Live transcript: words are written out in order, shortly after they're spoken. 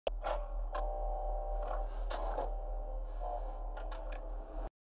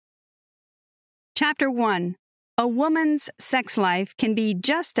Chapter 1. A woman's sex life can be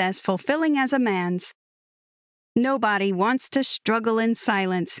just as fulfilling as a man's. Nobody wants to struggle in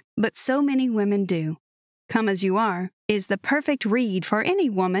silence, but so many women do. Come As You Are is the perfect read for any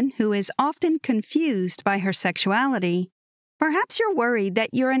woman who is often confused by her sexuality. Perhaps you're worried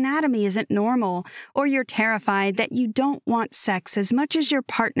that your anatomy isn't normal, or you're terrified that you don't want sex as much as your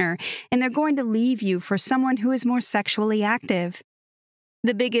partner and they're going to leave you for someone who is more sexually active.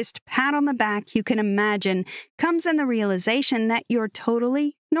 The biggest pat on the back you can imagine comes in the realization that you're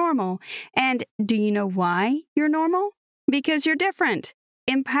totally normal. And do you know why you're normal? Because you're different.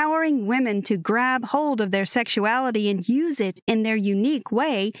 Empowering women to grab hold of their sexuality and use it in their unique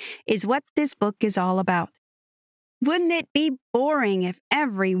way is what this book is all about. Wouldn't it be boring if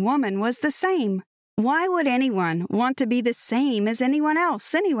every woman was the same? Why would anyone want to be the same as anyone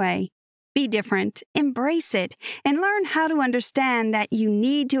else anyway? Be different, embrace it, and learn how to understand that you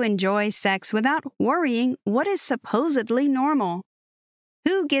need to enjoy sex without worrying what is supposedly normal.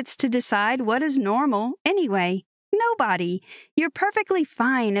 Who gets to decide what is normal anyway? Nobody. You're perfectly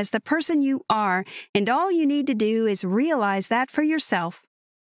fine as the person you are, and all you need to do is realize that for yourself.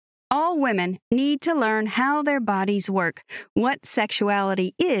 All women need to learn how their bodies work, what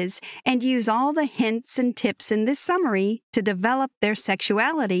sexuality is, and use all the hints and tips in this summary to develop their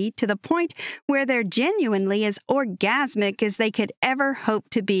sexuality to the point where they're genuinely as orgasmic as they could ever hope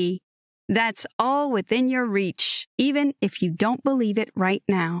to be. That's all within your reach, even if you don't believe it right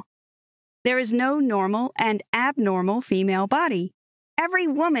now. There is no normal and abnormal female body. Every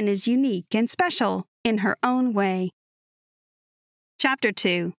woman is unique and special in her own way. Chapter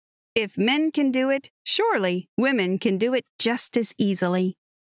 2. If men can do it, surely women can do it just as easily.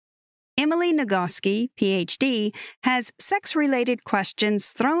 Emily Nagoski, Ph.D., has sex-related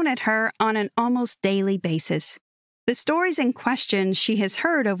questions thrown at her on an almost daily basis. The stories and questions she has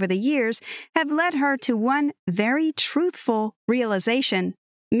heard over the years have led her to one very truthful realization.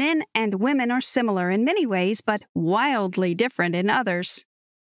 Men and women are similar in many ways, but wildly different in others.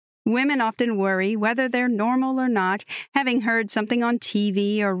 Women often worry whether they're normal or not, having heard something on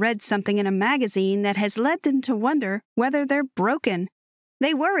TV or read something in a magazine that has led them to wonder whether they're broken.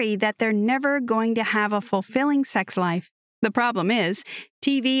 They worry that they're never going to have a fulfilling sex life. The problem is,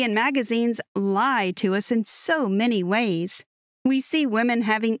 TV and magazines lie to us in so many ways. We see women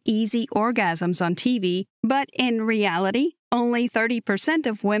having easy orgasms on TV, but in reality, only 30%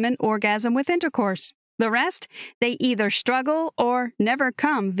 of women orgasm with intercourse. The rest, they either struggle or never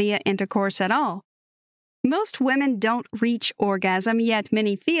come via intercourse at all. Most women don't reach orgasm, yet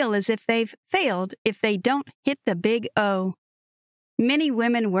many feel as if they've failed if they don't hit the big O. Many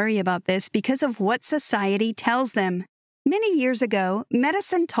women worry about this because of what society tells them. Many years ago,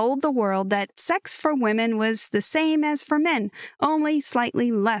 medicine told the world that sex for women was the same as for men, only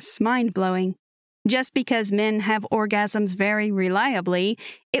slightly less mind-blowing. Just because men have orgasms very reliably,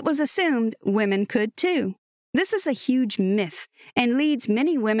 it was assumed women could too. This is a huge myth and leads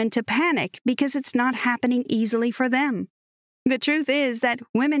many women to panic because it's not happening easily for them. The truth is that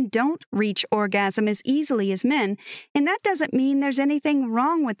women don't reach orgasm as easily as men, and that doesn't mean there's anything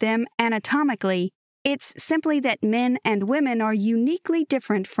wrong with them anatomically. It's simply that men and women are uniquely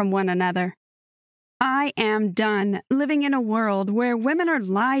different from one another. I am done living in a world where women are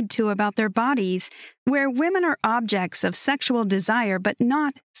lied to about their bodies, where women are objects of sexual desire but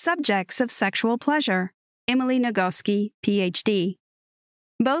not subjects of sexual pleasure. Emily Nagoski, Ph.D.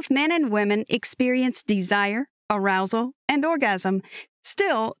 Both men and women experience desire, arousal, and orgasm.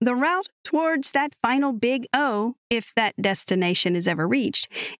 Still, the route towards that final big O, if that destination is ever reached,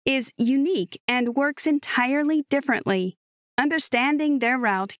 is unique and works entirely differently. Understanding their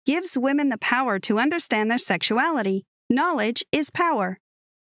route gives women the power to understand their sexuality. Knowledge is power.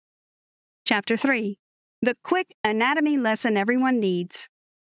 Chapter 3. The quick anatomy lesson everyone needs.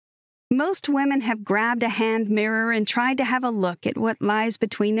 Most women have grabbed a hand mirror and tried to have a look at what lies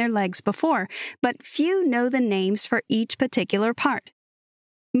between their legs before, but few know the names for each particular part.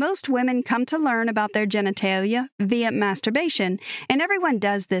 Most women come to learn about their genitalia via masturbation, and everyone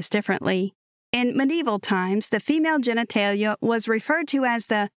does this differently. In medieval times, the female genitalia was referred to as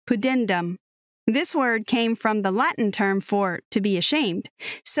the pudendum. This word came from the Latin term for to be ashamed.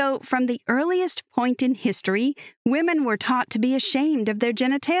 So, from the earliest point in history, women were taught to be ashamed of their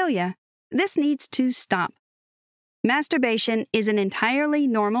genitalia. This needs to stop. Masturbation is an entirely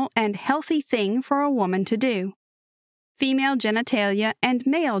normal and healthy thing for a woman to do. Female genitalia and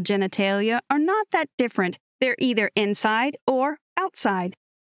male genitalia are not that different. They're either inside or outside.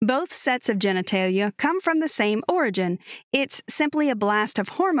 Both sets of genitalia come from the same origin. It's simply a blast of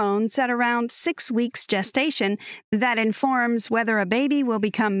hormones at around 6 weeks gestation that informs whether a baby will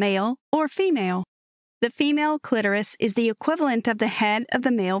become male or female. The female clitoris is the equivalent of the head of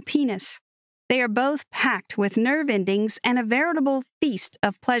the male penis. They are both packed with nerve endings and a veritable feast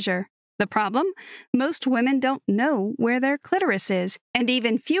of pleasure. The problem? Most women don't know where their clitoris is, and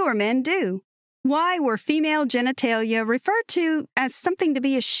even fewer men do. Why were female genitalia referred to as something to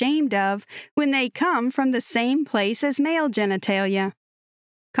be ashamed of when they come from the same place as male genitalia?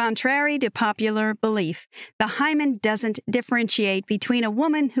 Contrary to popular belief, the hymen doesn't differentiate between a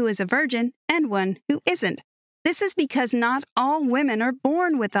woman who is a virgin and one who isn't. This is because not all women are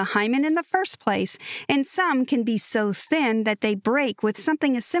born with a hymen in the first place, and some can be so thin that they break with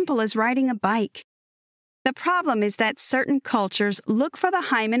something as simple as riding a bike. The problem is that certain cultures look for the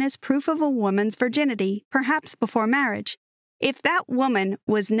hymen as proof of a woman's virginity, perhaps before marriage. If that woman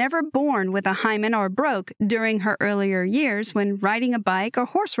was never born with a hymen or broke during her earlier years when riding a bike or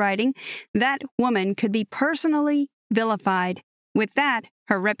horse riding, that woman could be personally vilified. With that,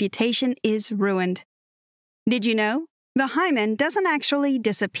 her reputation is ruined. Did you know? The hymen doesn't actually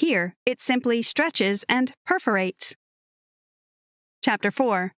disappear. It simply stretches and perforates. Chapter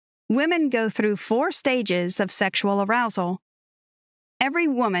 4. Women go through 4 stages of sexual arousal. Every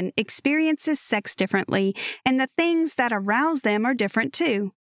woman experiences sex differently, and the things that arouse them are different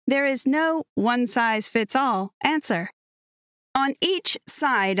too. There is no one-size-fits-all answer. On each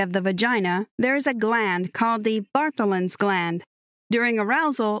side of the vagina, there is a gland called the Bartholin's gland. During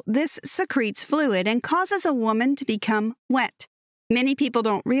arousal, this secretes fluid and causes a woman to become wet. Many people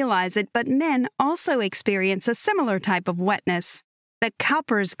don't realize it, but men also experience a similar type of wetness. The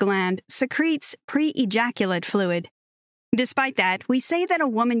Cowper's gland secretes pre-ejaculate fluid. Despite that, we say that a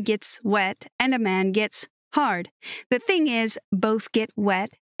woman gets wet and a man gets hard. The thing is, both get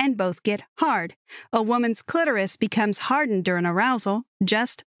wet and both get hard. A woman's clitoris becomes hardened during arousal,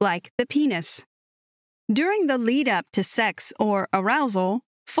 just like the penis. During the lead-up to sex or arousal,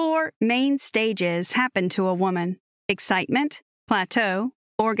 4 main stages happen to a woman: excitement, plateau,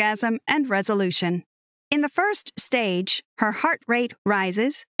 orgasm, and resolution. In the first stage, her heart rate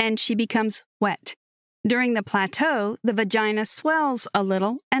rises and she becomes wet. During the plateau, the vagina swells a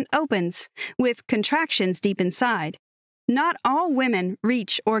little and opens, with contractions deep inside. Not all women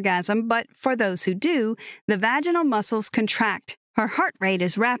reach orgasm, but for those who do, the vaginal muscles contract, her heart rate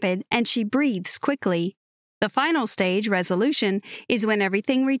is rapid, and she breathes quickly. The final stage, resolution, is when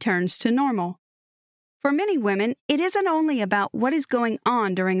everything returns to normal. For many women, it isn't only about what is going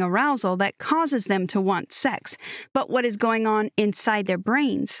on during arousal that causes them to want sex, but what is going on inside their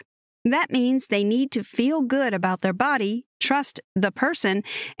brains. That means they need to feel good about their body, trust the person,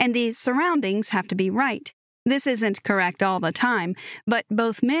 and the surroundings have to be right. This isn't correct all the time, but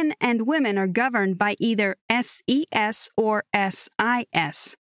both men and women are governed by either SES or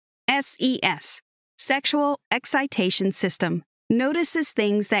SIS. SES, Sexual Excitation System, notices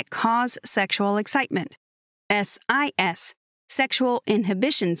things that cause sexual excitement. SIS, Sexual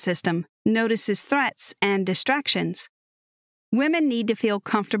Inhibition System, notices threats and distractions. Women need to feel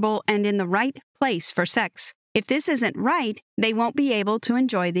comfortable and in the right place for sex. If this isn't right, they won't be able to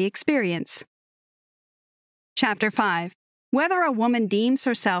enjoy the experience. Chapter 5. Whether a woman deems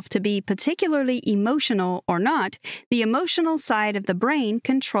herself to be particularly emotional or not, the emotional side of the brain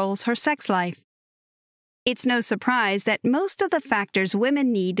controls her sex life. It's no surprise that most of the factors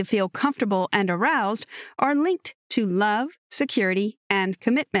women need to feel comfortable and aroused are linked to love, security, and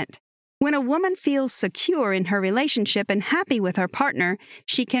commitment. When a woman feels secure in her relationship and happy with her partner,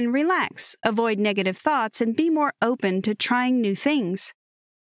 she can relax, avoid negative thoughts, and be more open to trying new things.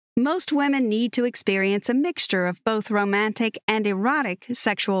 Most women need to experience a mixture of both romantic and erotic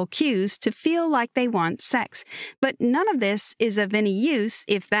sexual cues to feel like they want sex, but none of this is of any use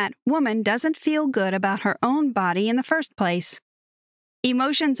if that woman doesn't feel good about her own body in the first place.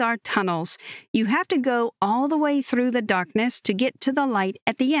 Emotions are tunnels. You have to go all the way through the darkness to get to the light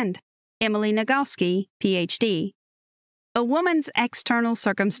at the end. Emily Nagoski, Ph.D. A woman's external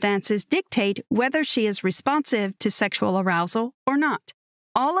circumstances dictate whether she is responsive to sexual arousal or not.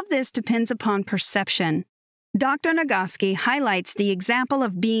 All of this depends upon perception. Dr. Nagoski highlights the example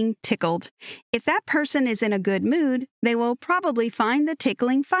of being tickled. If that person is in a good mood, they will probably find the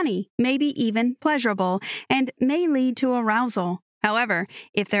tickling funny, maybe even pleasurable, and may lead to arousal. However,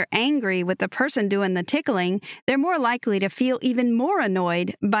 if they're angry with the person doing the tickling, they're more likely to feel even more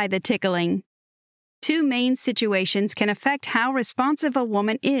annoyed by the tickling. 2 main situations can affect how responsive a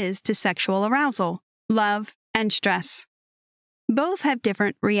woman is to sexual arousal: love and stress. Both have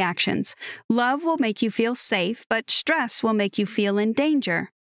different reactions. Love will make you feel safe, but stress will make you feel in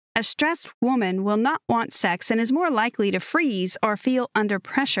danger. A stressed woman will not want sex and is more likely to freeze or feel under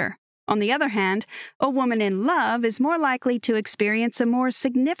pressure. On the other hand, a woman in love is more likely to experience a more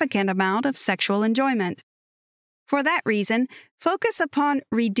significant amount of sexual enjoyment. For that reason, focus upon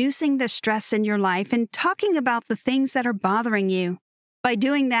reducing the stress in your life and talking about the things that are bothering you. By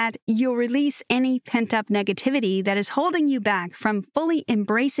doing that, you'll release any pent-up negativity that is holding you back from fully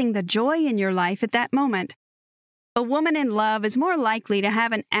embracing the joy in your life at that moment. A woman in love is more likely to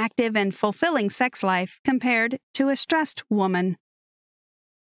have an active and fulfilling sex life compared to a stressed woman.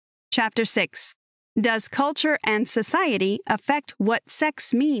 Chapter 6. Does culture and society affect what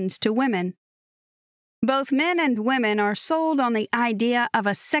sex means to women? Both men and women are sold on the idea of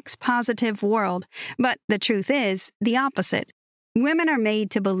a sex-positive world, but the truth is the opposite. Women are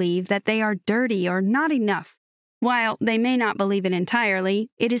made to believe that they are dirty or not enough. While they may not believe it entirely,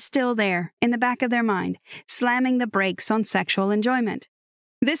 it is still there, in the back of their mind, slamming the brakes on sexual enjoyment.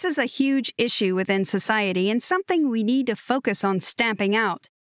 This is a huge issue within society and something we need to focus on stamping out.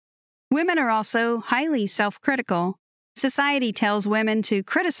 Women are also highly self-critical. Society tells women to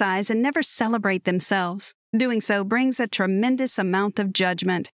criticize and never celebrate themselves. Doing so brings a tremendous amount of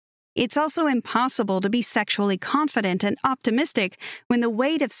judgment. It's also impossible to be sexually confident and optimistic when the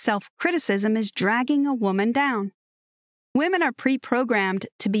weight of self-criticism is dragging a woman down. Women are pre-programmed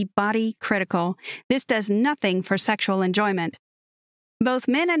to be body critical. This does nothing for sexual enjoyment. Both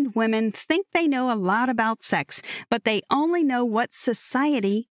men and women think they know a lot about sex, but they only know what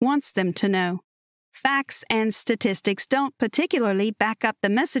society wants them to know. Facts and statistics don't particularly back up the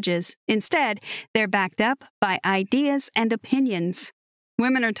messages. Instead, they're backed up by ideas and opinions.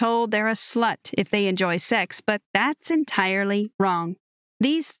 Women are told they're a slut if they enjoy sex, but that's entirely wrong.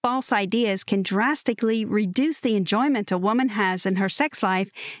 These false ideas can drastically reduce the enjoyment a woman has in her sex life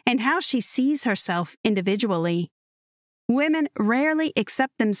and how she sees herself individually. Women rarely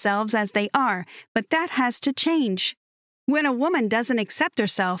accept themselves as they are, but that has to change. When a woman doesn't accept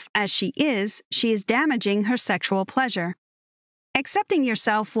herself as she is damaging her sexual pleasure. Accepting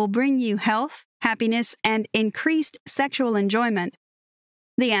yourself will bring you health, happiness, and increased sexual enjoyment.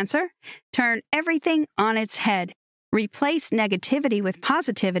 The answer? Turn everything on its head. Replace negativity with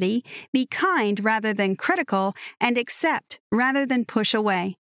positivity, be kind rather than critical, and accept rather than push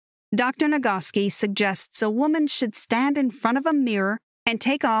away. Dr. Nagoski suggests a woman should stand in front of a mirror and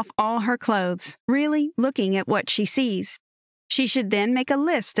take off all her clothes, really looking at what she sees. She should then make a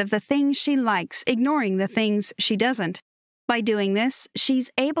list of the things she likes, ignoring the things she doesn't. By doing this,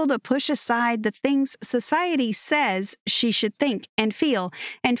 she's able to push aside the things society says she should think and feel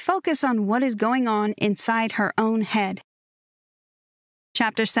and focus on what is going on inside her own head.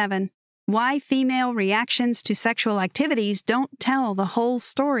 Chapter 7. Why female reactions to sexual activities don't tell the whole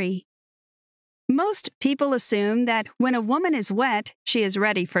story. Most people assume that when a woman is wet, she is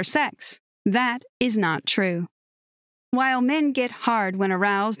ready for sex. That is not true. While men get hard when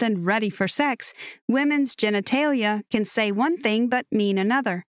aroused and ready for sex, women's genitalia can say one thing but mean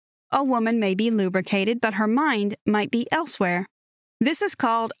another. A woman may be lubricated, but her mind might be elsewhere. This is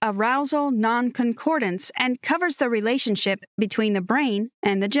called arousal non-concordance and covers the relationship between the brain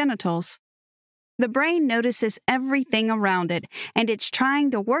and the genitals. The brain notices everything around it, and it's trying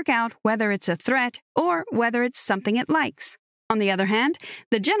to work out whether it's a threat or whether it's something it likes. On the other hand,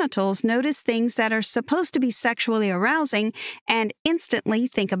 the genitals notice things that are supposed to be sexually arousing and instantly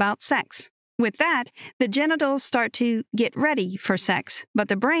think about sex. With that, the genitals start to get ready for sex, but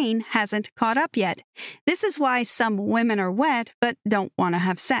the brain hasn't caught up yet. This is why some women are wet but don't want to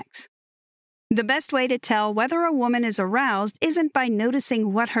have sex. The best way to tell whether a woman is aroused isn't by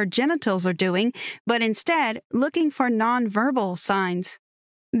noticing what her genitals are doing, but instead looking for nonverbal signs.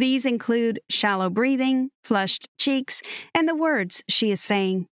 These include shallow breathing, flushed cheeks, and the words she is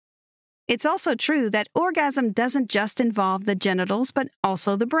saying. It's also true that orgasm doesn't just involve the genitals, but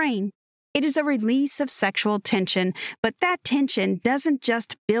also the brain. It is a release of sexual tension, but that tension doesn't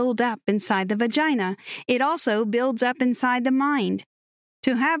just build up inside the vagina. It also builds up inside the mind.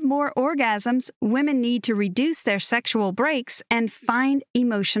 To have more orgasms, women need to reduce their sexual breaks and find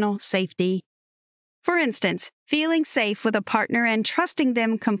emotional safety. For instance, feeling safe with a partner and trusting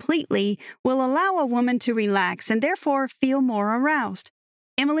them completely will allow a woman to relax and therefore feel more aroused.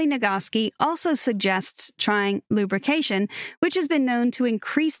 Emily Nagoski also suggests trying lubrication, which has been known to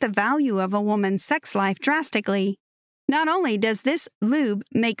increase the value of a woman's sex life drastically. Not only does this lube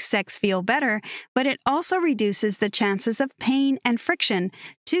make sex feel better, but it also reduces the chances of pain and friction,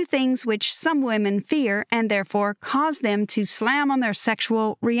 two things which some women fear and therefore cause them to slam on their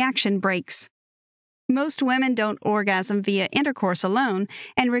sexual reaction brakes. Most women don't orgasm via intercourse alone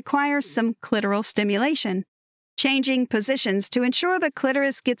and require some clitoral stimulation. Changing positions to ensure the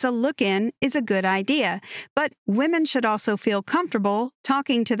clitoris gets a look in is a good idea, but women should also feel comfortable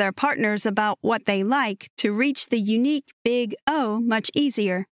talking to their partners about what they like to reach the unique big O much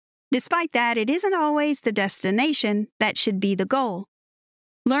easier. Despite that, it isn't always the destination that should be the goal.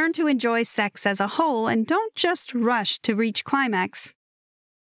 Learn to enjoy sex as a whole and don't just rush to reach climax.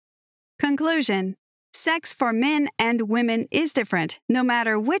 Conclusion: sex for men and women is different, no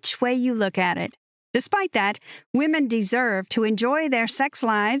matter which way you look at it. Despite that, women deserve to enjoy their sex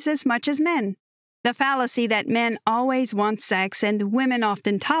lives as much as men. The fallacy that men always want sex and women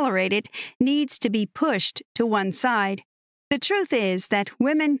often tolerate it needs to be pushed to one side. The truth is that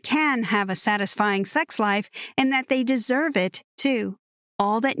women can have a satisfying sex life and that they deserve it, too.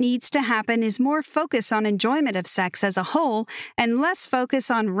 All that needs to happen is more focus on enjoyment of sex as a whole and less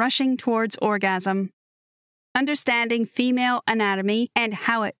focus on rushing towards orgasm. Understanding female anatomy and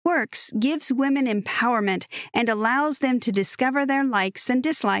how it works gives women empowerment and allows them to discover their likes and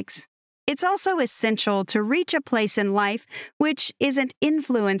dislikes. It's also essential to reach a place in life which isn't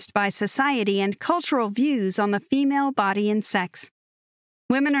influenced by society and cultural views on the female body and sex.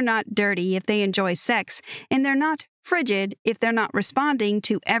 Women are not dirty if they enjoy sex, and they're not frigid if they're not responding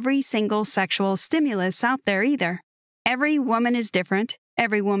to every single sexual stimulus out there either. Every woman is different.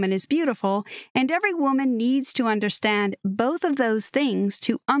 Every woman is beautiful, and every woman needs to understand both of those things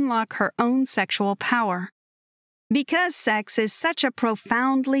to unlock her own sexual power. Because sex is such a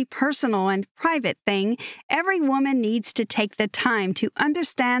profoundly personal and private thing, every woman needs to take the time to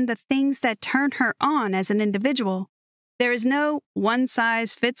understand the things that turn her on as an individual. There is no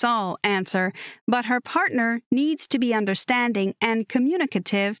one-size-fits-all answer, but her partner needs to be understanding and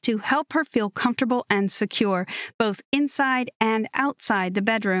communicative to help her feel comfortable and secure, both inside and outside the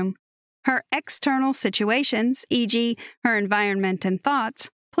bedroom. Her external situations, e.g., her environment and thoughts,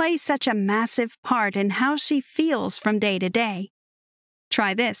 play such a massive part in how she feels from day to day.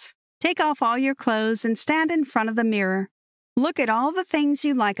 Try this. Take off all your clothes and stand in front of the mirror. Look at all the things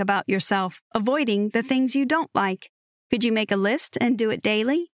you like about yourself, avoiding the things you don't like. Could you make a list and do it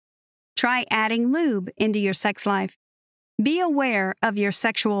daily? Try adding lube into your sex life. Be aware of your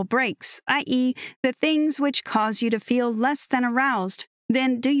sexual breaks, i.e., the things which cause you to feel less than aroused.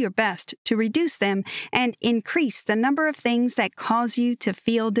 Then do your best to reduce them and increase the number of things that cause you to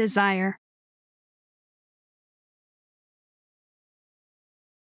feel desire.